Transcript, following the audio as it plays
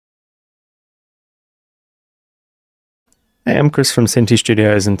Hey, I'm Chris from Synty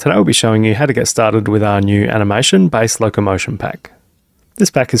Studios, and today I'll be showing you how to get started with our new animation-based Locomotion pack.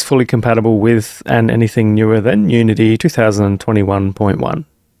 This pack is fully compatible with and anything newer than Unity 2021.1.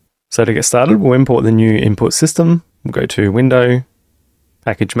 So to get started, we'll import the new input system. We'll go to Window,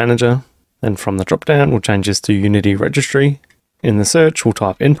 Package Manager, then from the drop-down we'll change this to Unity Registry. In the search we'll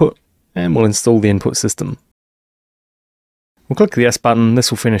type Input, and we'll install the input system. We'll click the S button,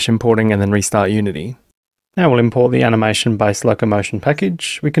 this will finish importing and then restart Unity. Now we'll import the animation-based Locomotion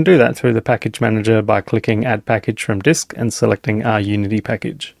package. We can do that through the Package Manager by clicking Add Package from Disk and selecting our Unity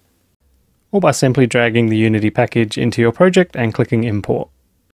package, or by simply dragging the Unity package into your project and clicking Import.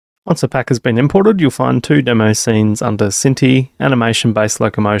 Once the pack has been imported, you'll find two demo scenes under Synty, Animation-based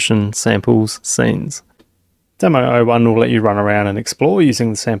Locomotion, Samples, Scenes. Demo 01 will let you run around and explore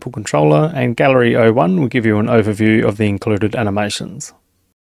using the sample controller, and Gallery 01 will give you an overview of the included animations.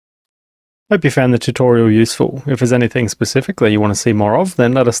 Hope you found the tutorial useful. If there's anything specific that you want to see more of,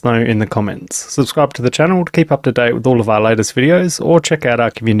 then let us know in the comments. Subscribe to the channel to keep up to date with all of our latest videos, or check out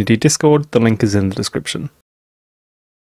our community Discord, the link is in the description.